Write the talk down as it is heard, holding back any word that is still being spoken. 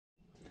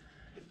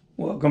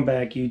Welcome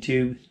back,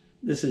 YouTube.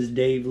 This is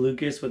Dave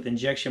Lucas with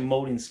Injection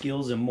Molding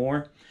Skills and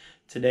More.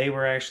 Today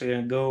we're actually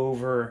going to go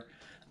over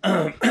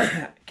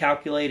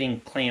calculating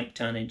clamp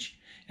tonnage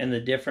and the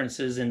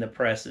differences in the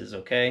presses,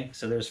 okay?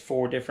 So there's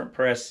 4 different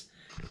press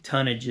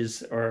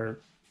tonnages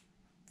or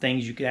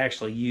things you can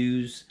actually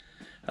use.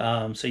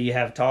 So you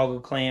have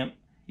toggle clamp,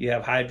 you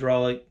have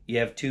hydraulic, you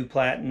have 2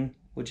 platen,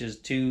 which is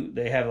 2,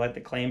 they have like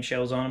the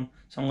clamshells on them.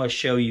 So I'm going to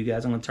show you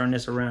guys. I'm going to turn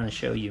this around and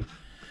show you.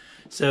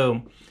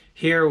 So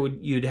here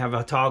you'd have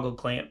a toggle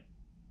clamp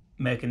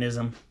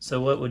mechanism.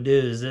 So what would do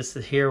is this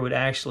here would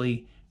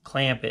actually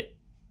clamp it.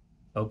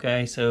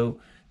 Okay, so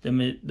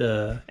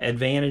the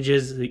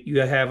advantages that you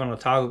have on a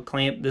toggle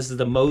clamp, this is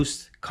the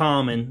most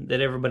common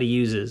that everybody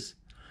uses.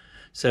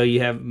 So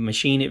you have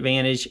machine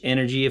advantage,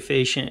 energy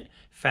efficient,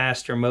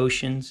 faster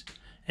motions,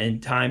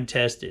 and time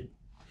tested.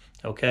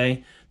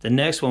 Okay, the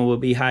next one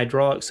would be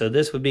hydraulic. So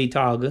this would be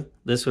toggle,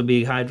 this would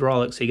be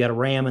hydraulic. So you got a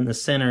ram in the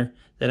center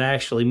that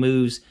actually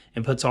moves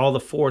and puts all the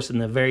force in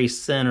the very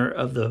center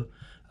of the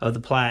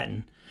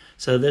platen.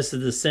 So this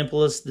is the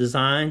simplest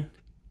design.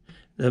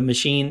 The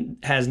machine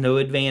has no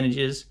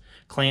advantages.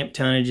 Clamp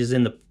tonnage is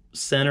in the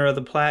center of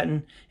the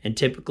platen and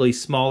typically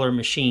smaller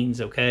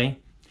machines, okay?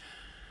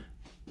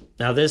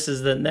 Now this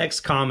is the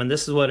next common,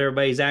 this is what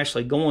everybody's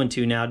actually going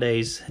to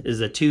nowadays,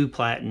 is a 2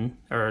 platen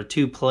or a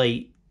 2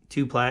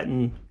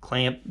 platen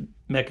clamp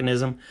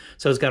mechanism.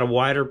 So it's got a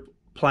wider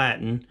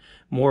platen,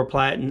 more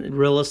platen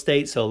real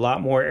estate, so a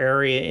lot more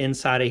area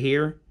inside of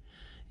here.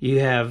 You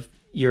have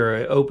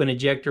your open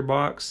ejector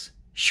box,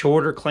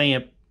 shorter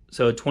clamp,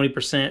 so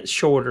 20%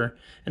 shorter,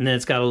 and then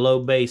it's got a low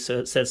base, so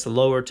it sets the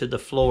lower to the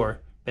floor,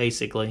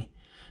 basically.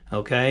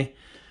 Okay?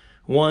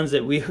 Ones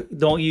that we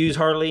don't use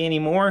hardly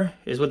anymore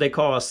is what they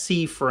call a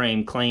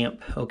C-frame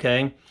clamp.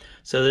 Okay?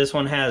 So this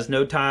one has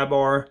no tie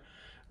bar,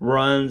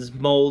 runs,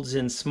 molds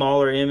in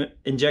smaller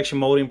injection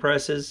molding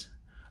presses,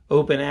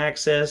 open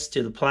access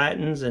to the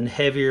platens, and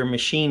heavier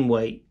machine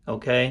weight,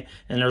 okay?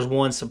 And there's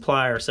one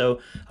supplier. So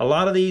a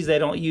lot of these they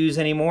don't use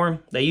anymore.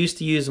 They used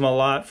to use them a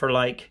lot for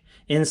like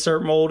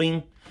insert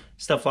molding,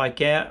 stuff like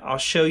that. I'll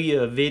show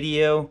you a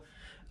video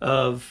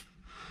of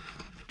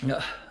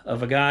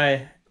a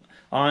guy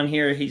on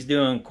here. He's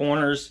doing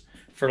corners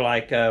for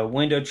like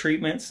window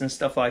treatments and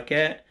stuff like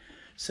that.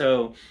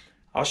 So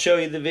I'll show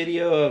you the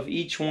video of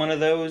each one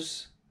of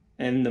those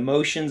and the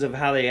motions of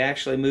how they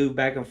actually move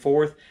back and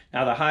forth.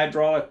 Now the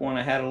hydraulic one,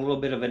 I had a little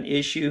bit of an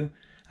issue.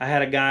 I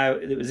had a guy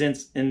that was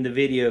in the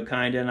video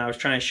kinda, and I was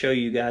trying to show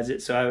you guys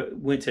it, so I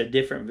went to a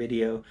different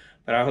video.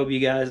 But I hope you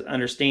guys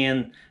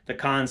understand the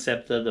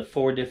concept of the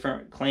 4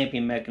 different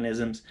clamping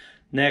mechanisms.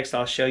 Next,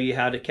 I'll show you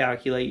how to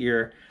calculate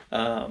your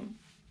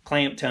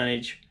clamp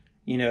tonnage,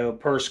 you know,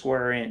 per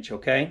square inch,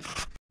 okay?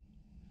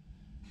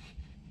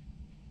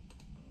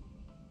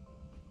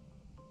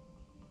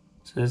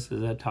 So this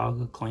is a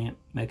toggle clamp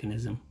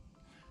mechanism.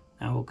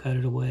 Now we'll cut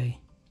it away.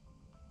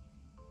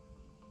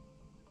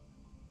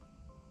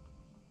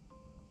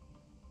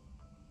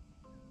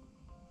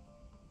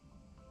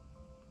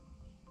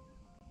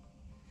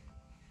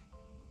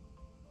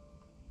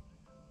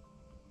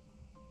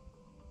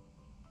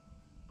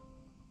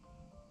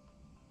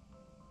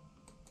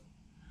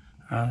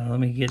 Let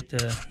me get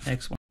the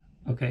next one.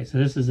 Okay, so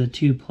this is a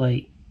 2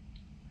 plate.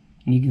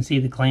 And you can see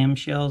the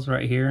clamshells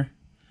right here.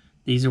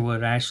 These are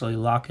what actually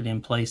lock it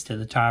in place to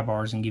the tie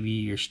bars and give you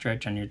your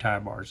stretch on your tie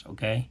bars,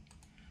 okay?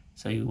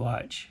 So you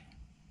watch.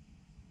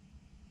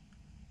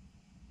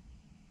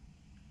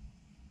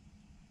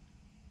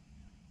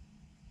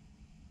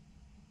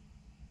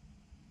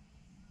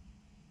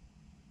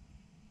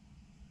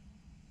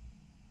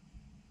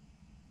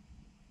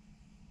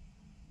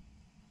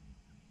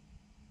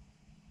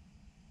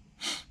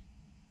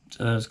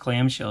 So those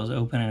clamshells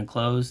open and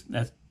close.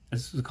 This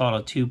is called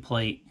a 2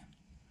 plate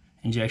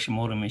injection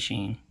molding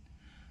machine.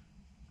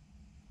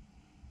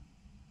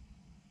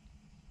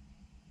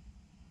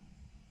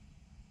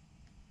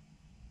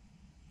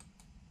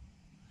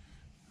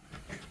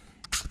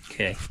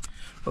 Okay,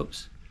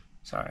 oops,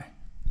 sorry.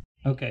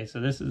 Okay, so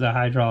this is a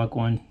hydraulic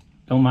one.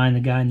 Don't mind the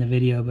guy in the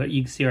video, but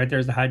you can see right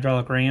there's the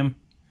hydraulic ram.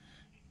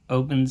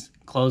 Opens,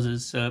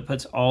 closes, so it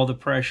puts all the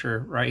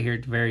pressure right here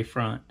at the very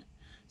front.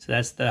 So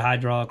that's the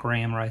hydraulic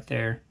ram right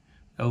there.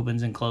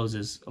 Opens and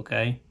closes,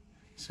 okay?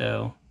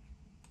 So,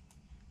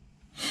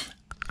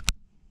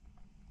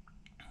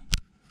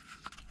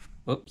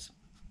 whoops.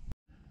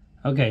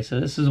 Okay, so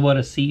this is what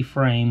a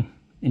C-frame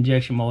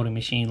injection molding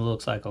machine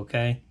looks like,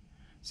 okay?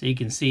 So you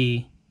can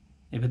see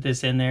they put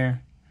this in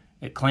there,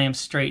 it clamps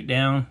straight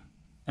down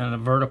in a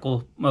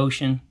vertical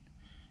motion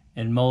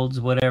and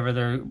molds whatever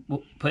they're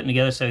putting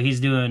together. So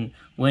he's doing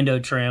window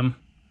trim,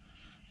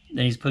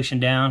 then he's pushing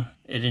down,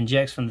 it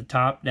injects from the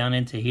top down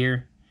into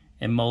here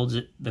and molds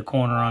it, the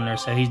corner on there.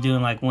 So he's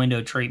doing like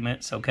window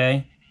treatments,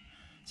 okay?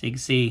 So you can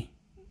see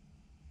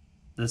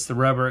that's the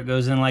rubber, it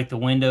goes in like the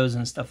windows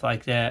and stuff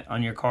like that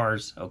on your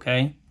cars,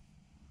 okay?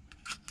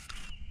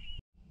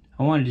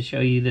 I wanted to show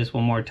you this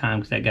one more time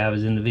because that guy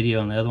was in the video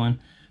on the other one.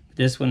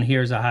 This one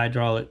here is a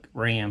hydraulic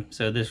ram.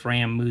 So this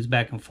ram moves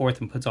back and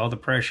forth and puts all the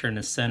pressure in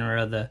the center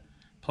of the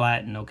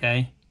platen,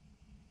 okay?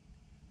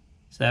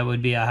 So that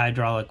would be a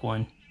hydraulic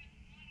one.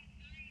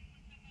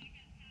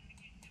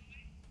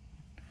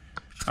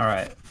 All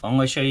right, I'm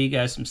gonna show you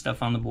guys some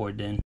stuff on the board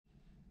then.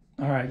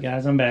 All right,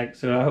 guys, I'm back.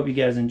 So I hope you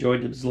guys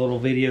enjoyed those little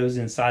videos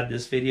inside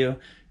this video.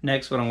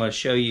 Next, what I'm gonna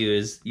show you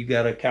is you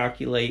gotta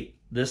calculate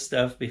this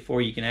stuff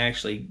before you can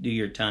actually do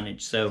your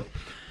tonnage. So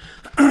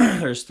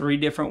there's 3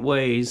 different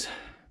ways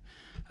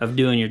of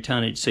doing your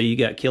tonnage. So you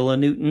got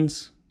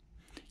kilonewtons,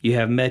 you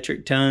have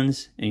metric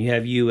tons, and you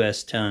have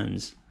US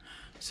tons.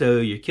 So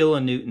your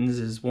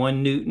kilonewtons is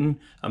 1 Newton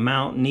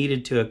amount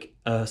needed to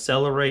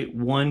accelerate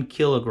 1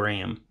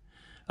 kilogram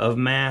of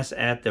mass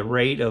at the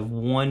rate of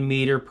 1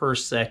 meter per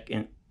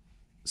second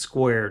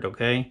squared,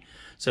 okay?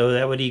 So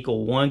that would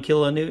equal 1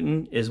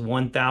 kilonewton is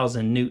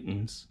 1,000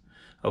 newtons.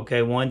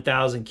 Okay,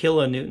 1,000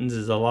 kilonewtons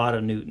is a lot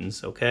of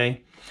newtons,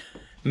 okay?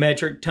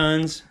 Metric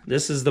tons,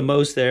 this is the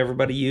most that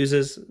everybody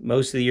uses.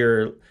 Most of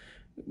your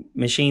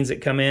machines that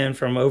come in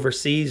from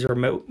overseas, or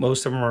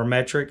most of them are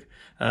metric.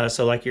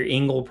 So like your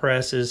Engel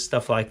presses,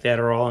 stuff like that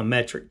are all in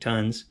metric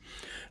tons.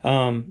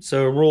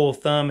 So a rule of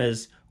thumb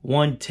is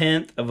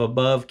 1/10 of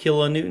above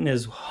kilonewton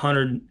is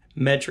 100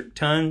 metric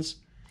tons.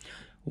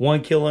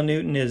 1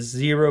 kilonewton is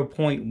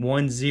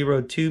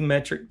 0.102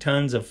 metric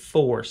tons of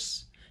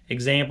force.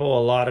 Example,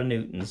 a lot of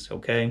newtons,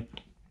 okay?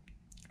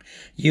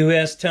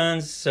 US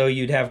tons, so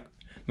you'd have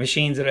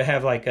machines that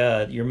have like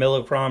your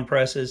millipron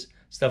presses,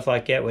 stuff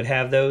like that would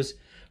have those.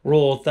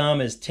 Rule of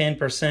thumb is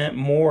 10%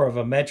 more of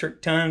a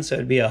metric ton, so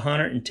it'd be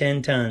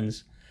 110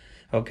 tons.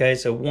 Okay,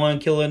 so 1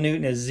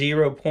 kilonewton is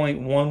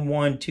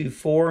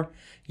 0.1124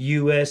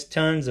 US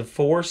tons of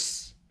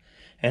force.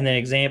 And then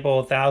example,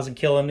 1,000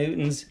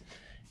 kilonewtons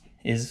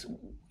is,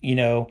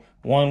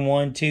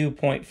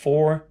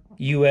 112.4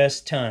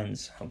 US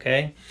tons,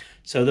 okay?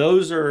 So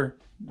those are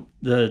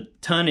the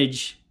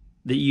tonnage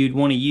that you'd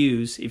want to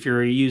use if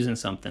you're using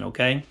something,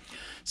 okay?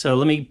 So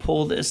let me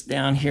pull this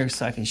down here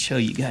so I can show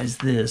you guys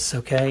this,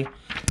 okay?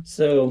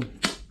 So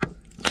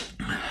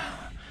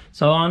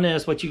on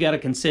this, what you got to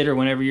consider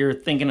whenever you're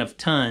thinking of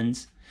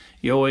tons,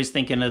 you're always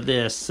thinking of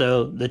this.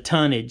 So the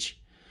tonnage,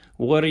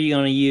 what are you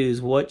going to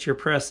use? What's your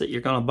press that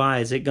you're going to buy?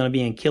 Is it going to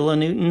be in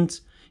kilonewtons,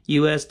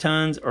 US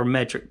tons, or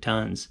metric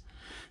tons?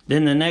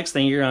 Then the next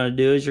thing you're going to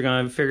do is you're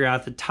going to figure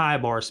out the tie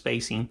bar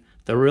spacing,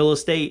 the real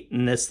estate,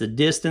 and that's the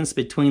distance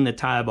between the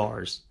tie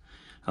bars.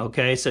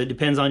 Okay, so it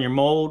depends on your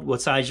mold,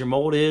 what size your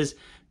mold is,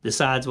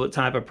 decides what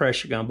type of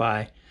press you're going to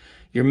buy.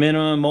 Your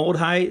minimum mold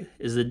height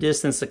is the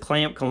distance the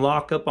clamp can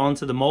lock up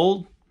onto the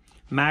mold.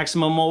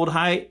 Maximum mold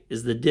height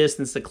is the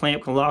distance the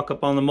clamp can lock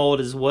up on the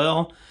mold as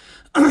well.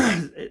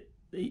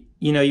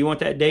 You want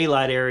that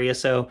daylight area,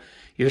 so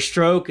your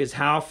stroke is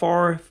how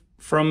far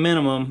from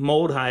minimum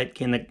mold height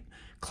can the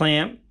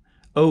clamp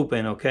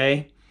open,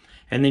 okay?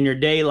 And then your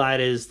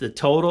daylight is the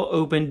total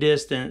open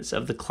distance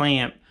of the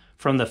clamp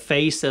from the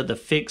face of the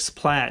fixed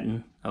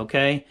platen,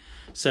 okay?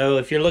 So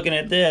if you're looking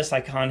at this,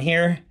 like on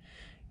here,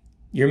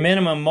 your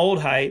minimum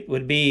mold height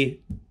would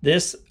be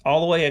this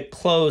all the way at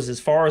close, as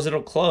far as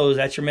it'll close,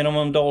 that's your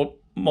minimum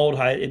mold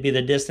height. It'd be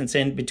the distance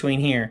in between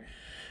here.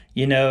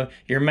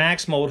 Your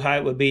max mold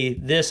height would be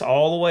this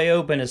all the way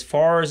open, as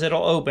far as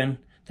it'll open.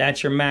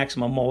 That's your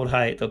maximum mold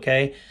height,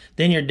 okay?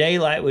 Then your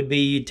daylight would be,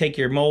 you take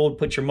your mold,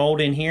 put your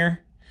mold in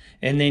here,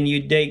 and then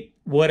you take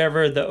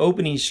whatever the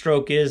opening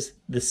stroke is,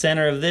 the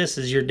center of this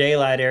is your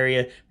daylight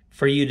area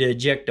for you to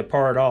eject a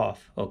part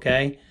off,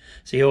 okay?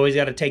 So you always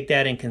got to take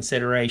that in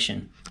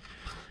consideration.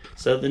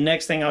 So the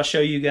next thing I'll show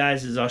you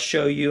guys is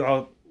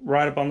I'll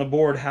write up on the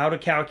board how to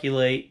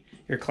calculate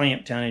your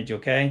clamp tonnage,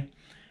 okay?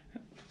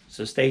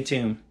 So stay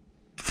tuned.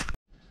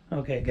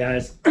 Okay,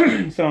 guys,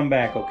 so I'm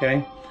back,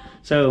 okay?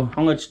 So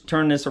I'm going to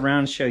turn this around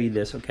and show you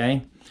this,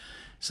 okay?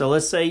 So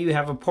let's say you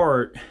have a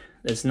part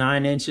that's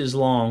 9 inches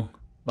long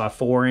by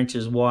 4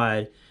 inches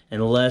wide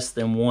and less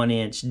than 1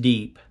 inch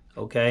deep,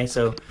 okay?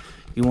 So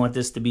you want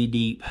this to be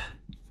deep,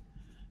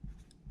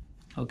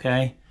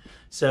 okay?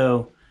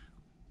 So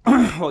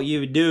what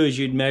you would do is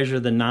you'd measure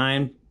the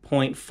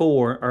 9.4,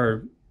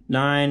 or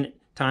 9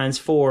 times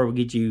 4 will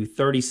get you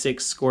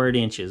 36 squared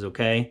inches,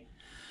 okay?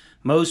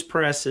 Most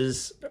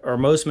presses, or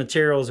most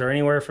materials, are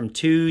anywhere from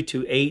 2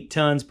 to 8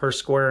 tons per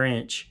square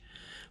inch.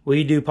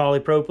 We do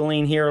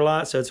polypropylene here a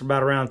lot, so it's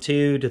about around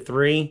 2 to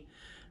 3.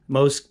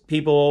 Most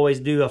people always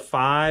do a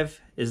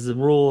 5 is the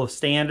rule of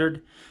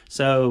standard.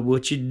 So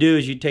what you do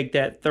is you take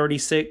that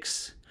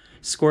 36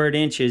 squared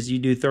inches, you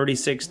do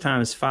 36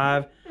 times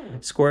 5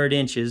 squared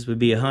inches would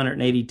be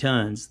 180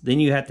 tons. Then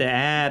you have to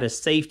add a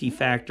safety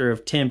factor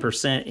of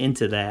 10%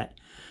 into that.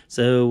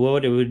 So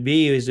what it would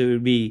be is it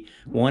would be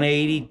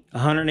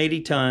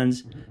 180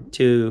 tons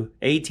to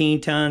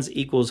 18 tons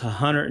equals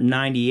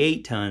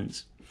 198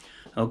 tons.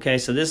 Okay,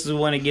 so this is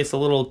when it gets a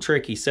little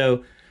tricky.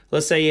 So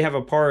let's say you have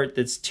a part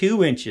that's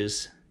 2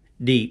 inches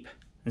deep.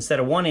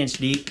 Instead of 1 inch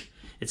deep,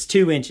 it's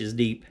 2 inches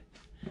deep.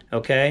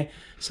 Okay,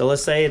 so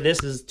let's say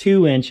this is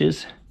 2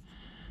 inches.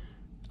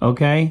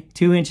 Okay,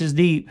 2 inches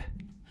deep.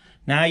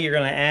 Now you're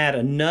going to add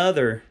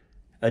another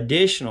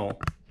additional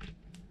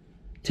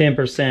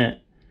 10%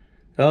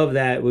 of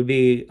that would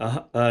be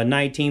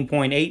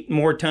 19.8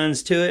 more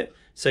tons to it.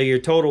 So your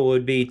total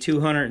would be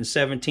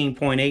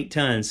 217.8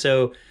 tons.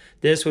 So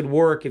this would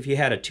work if you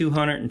had a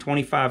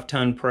 225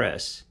 ton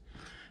press.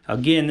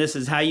 Again, this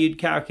is how you'd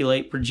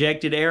calculate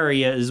projected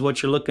area is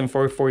what you're looking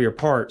for your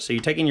part. So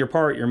you're taking your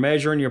part, you're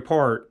measuring your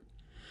part.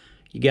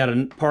 You got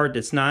a part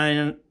that's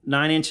 9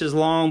 inches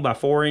long by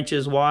 4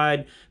 inches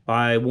wide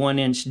by 1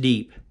 inch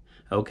deep.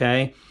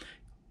 Okay?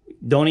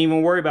 Don't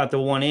even worry about the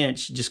 1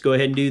 inch. Just go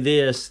ahead and do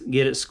this,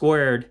 get it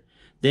squared.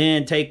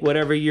 Then take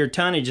whatever your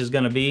tonnage is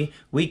going to be.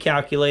 We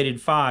calculated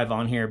 5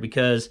 on here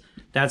because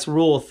that's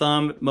rule of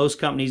thumb. Most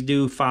companies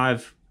do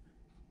 5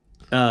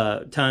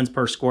 tons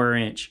per square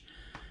inch.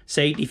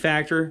 Safety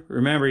factor,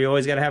 remember you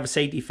always got to have a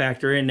safety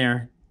factor in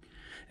there.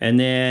 And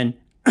then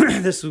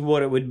this is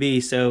what it would be.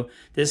 So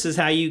this is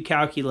how you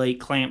calculate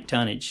clamp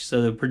tonnage.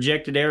 So the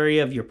projected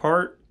area of your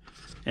part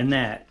and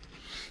that.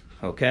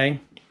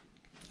 Okay,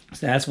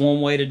 so that's one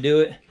way to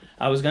do it.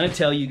 I was going to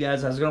tell you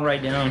guys, I was going to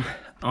write down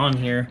on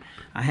here.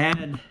 I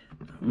had,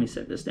 let me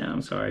set this down,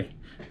 I'm sorry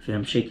if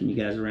I'm shaking you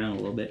guys around a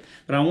little bit.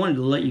 But I wanted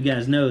to let you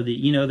guys know that,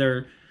 you know,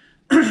 there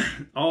are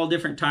all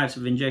different types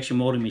of injection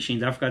molding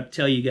machines. I forgot to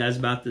tell you guys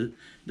about the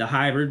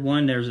hybrid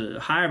one. There's a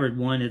hybrid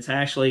one. It's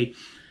actually,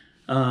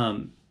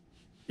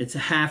 it's a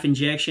half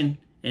injection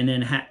and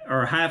then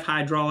half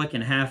hydraulic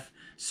and half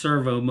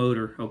servo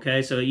motor.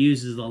 Okay, so it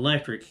uses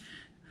electric.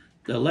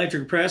 The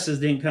electric presses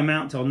didn't come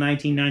out until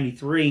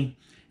 1993,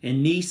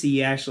 and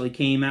Nisi actually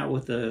came out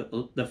with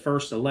the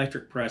first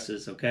electric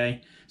presses.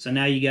 Okay, so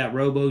now you got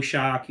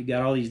RoboShock, you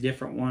got all these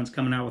different ones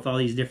coming out with all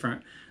these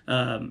different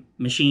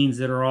machines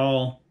that are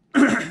all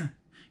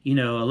you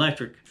know,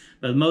 electric.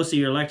 But most of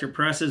your electric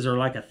presses are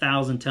like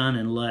 1,000 ton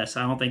and less.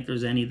 I don't think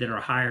there's any that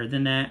are higher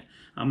than that.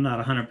 I'm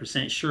not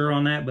 100% sure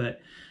on that,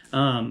 but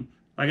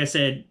like I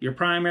said, your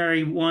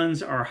primary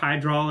ones are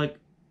hydraulic,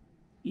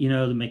 you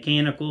know, the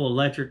mechanical,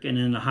 electric, and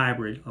then the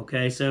hybrid.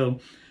 Okay, so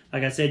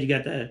like I said, you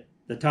got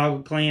the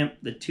toggle clamp,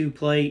 the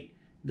 2-plate,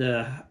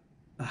 the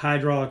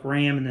hydraulic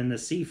ram, and then the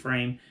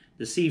C-frame.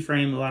 The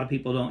C-frame a lot of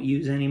people don't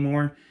use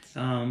anymore.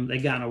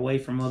 They've gotten away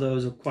from all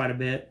those quite a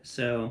bit.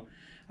 So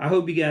I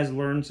hope you guys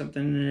learned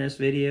something in this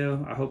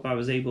video. I hope I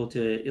was able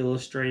to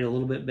illustrate a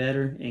little bit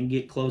better and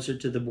get closer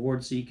to the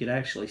board so you could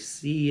actually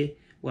see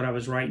what I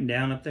was writing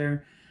down up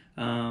there.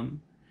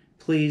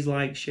 Please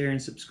like, share,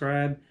 and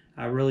subscribe.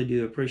 I really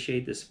do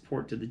appreciate the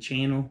support to the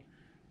channel.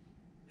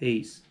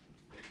 Peace.